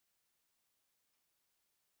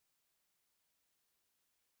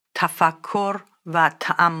تفکر و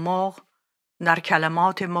تعمق در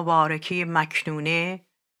کلمات مبارکی مکنونه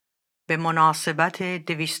به مناسبت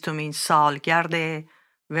 200مین سالگرد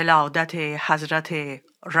ولادت حضرت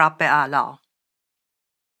رب اعلی.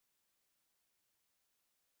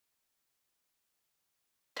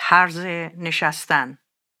 طرز نشستن: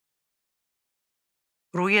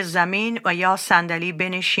 روی زمین و یا صندلی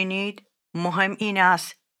بنشینید. مهم این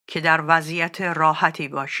است که در وضعیت راحتی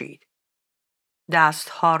باشید.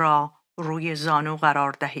 دستها را روی زانو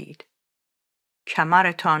قرار دهید.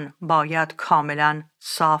 کمرتان باید کاملا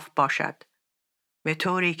صاف باشد، به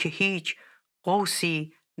طوری که هیچ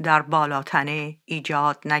قوسی در بالاتنه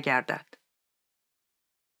ایجاد نگردد.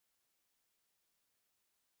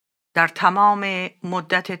 در تمام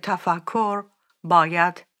مدت تفکر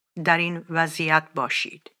باید در این وضعیت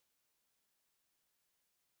باشید.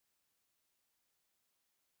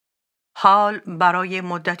 حال برای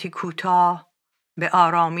مدتی کوتاه به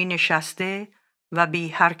آرامی نشسته و بی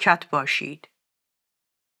حرکت باشید.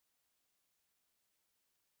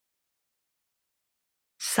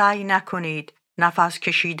 سعی نکنید نفس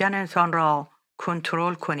کشیدنتان را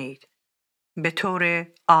کنترل کنید. به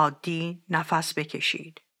طور عادی نفس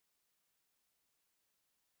بکشید.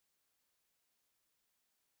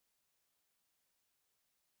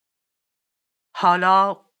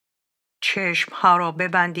 حالا چشمها را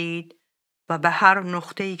ببندید و به هر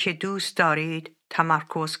نقطه‌ای که دوست دارید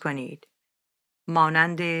تمرکز کنید.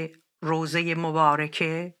 مانند روضه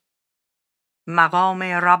مبارکه، مقام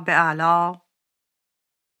رب اعلی،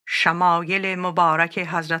 شمایل مبارک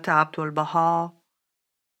حضرت عبدالبها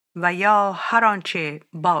و یا هر آنچه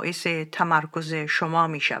باعث تمرکز شما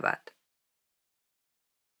می شود.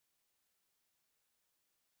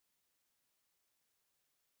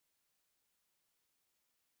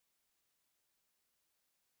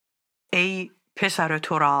 ای پسر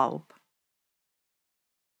تراب،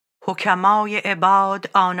 حکمای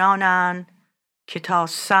عباد آنانند که تا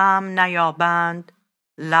سمع نیابند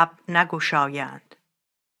لب نگشایند.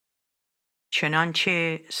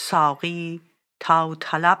 چنانچه ساقی تا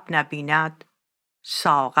طلب نبیند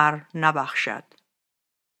ساغر نبخشد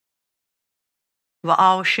و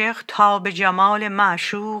عاشق تا به جمال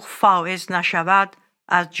معشوق فایز نشود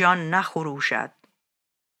از جان نخروشد.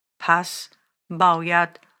 پس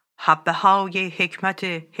باید حبه های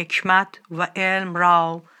حکمت و علم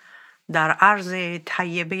را در عرض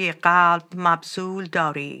طیبه قلب مبذول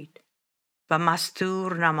دارید و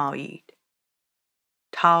مستور نمایید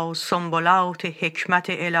تا سنبلات حکمت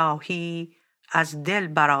الهی از دل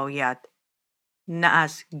برآید، نه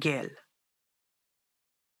از گل.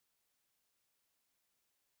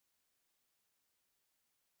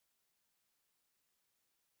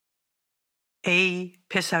 ای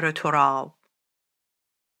پسر تراب،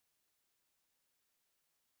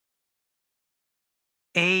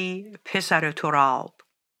 ای پسر تراب،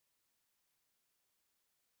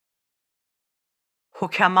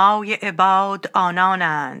 حکمای عباد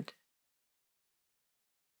آنانند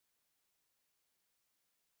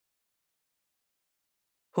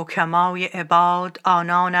حکمای عباد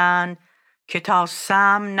آنانند که تا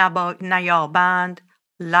سمع نیابند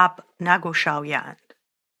لب نگشایند.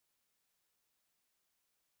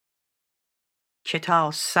 که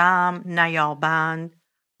تا سمع نیابند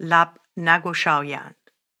لب نگشایند.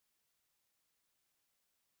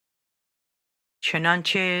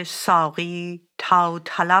 چنانچه ساقی تا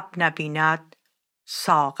طلب نبیند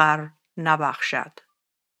ساغر نبخشد.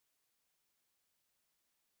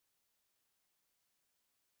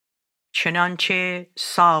 چنانچه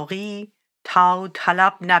ساقی تا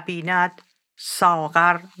طلب نبیند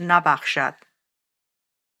ساغر نبخشد.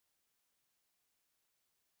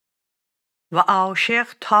 و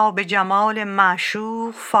عاشق تا به جمال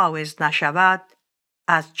معشوق فایز نشود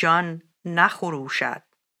از جان نخروشد.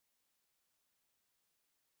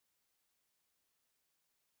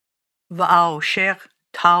 و عاشق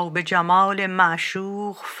تا به جمال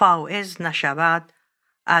معشوق فایز نشود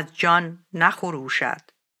از جان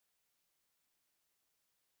نخروشد.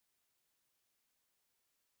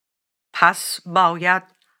 پس باید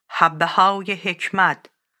حبه های حکمت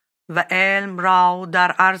و علم را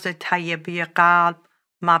در عرض طیبه قلب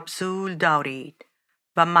مبذول دارید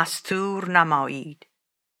و مستور نمایید.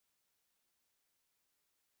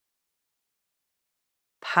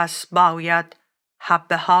 پس باید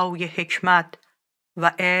حبه های حکمت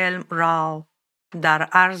و علم را در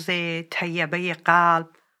عرض طیبه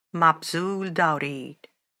قلب مبذول دارید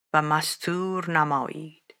و مستور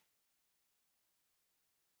نمایید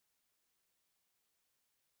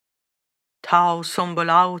تا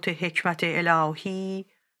سنبلات حکمت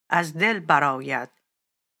الهی از دل برآید،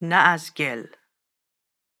 نه از گل.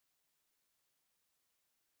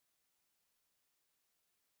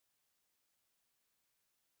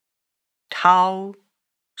 تا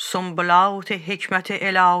سنبلات حکمت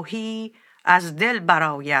الهی از دل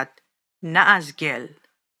برآید نه از گل.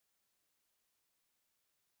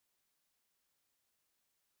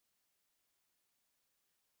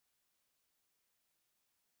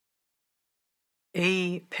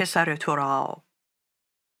 ای پسر تراب،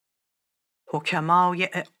 حکمای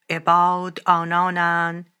عباد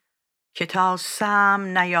آنانند که تا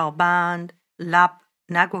سمع نیابند لب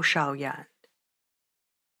نگشایند.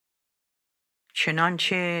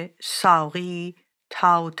 چنانچه ساقی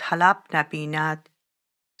تا طلب نبیند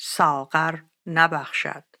ساغر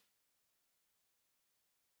نبخشد،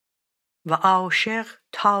 و عاشق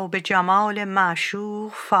تا به جمال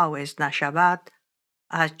معشوق فایز نشود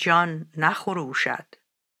از جان نخروشد.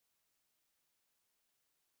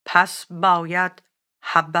 پس باید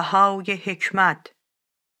حبه های حکمت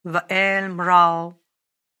و علم را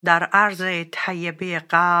در عرض طیبه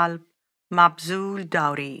قلب مبذول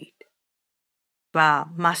دارید و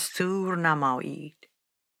مستور نمایید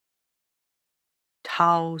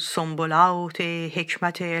تا سنبلات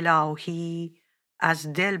حکمت الهی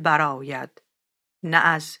از دل برآید نه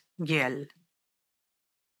از گل.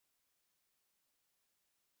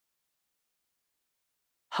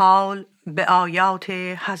 حال به آیات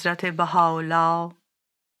حضرت بهاءالله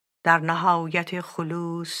در نهایت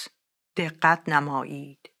خلوص دقت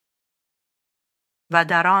نمایید و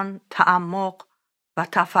در آن تعمق و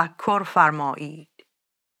تفکر فرمایید.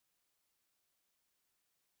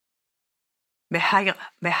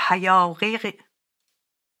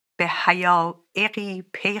 به حقایقی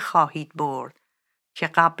پی خواهید برد که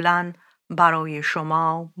قبلا برای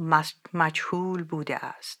شما مجهول بوده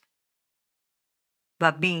است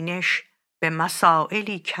و بینش به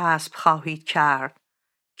مسائلی کسب خواهید کرد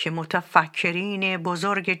که متفکرین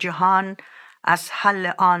بزرگ جهان از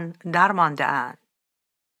حل آن درمانده اند.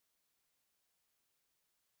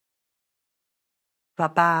 و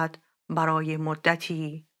بعد برای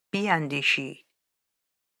مدتی بیندیشید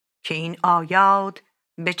که این آیات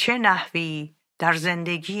به چه نحوی در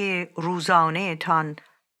زندگی روزانه تان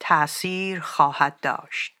تأثیر خواهد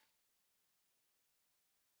داشت.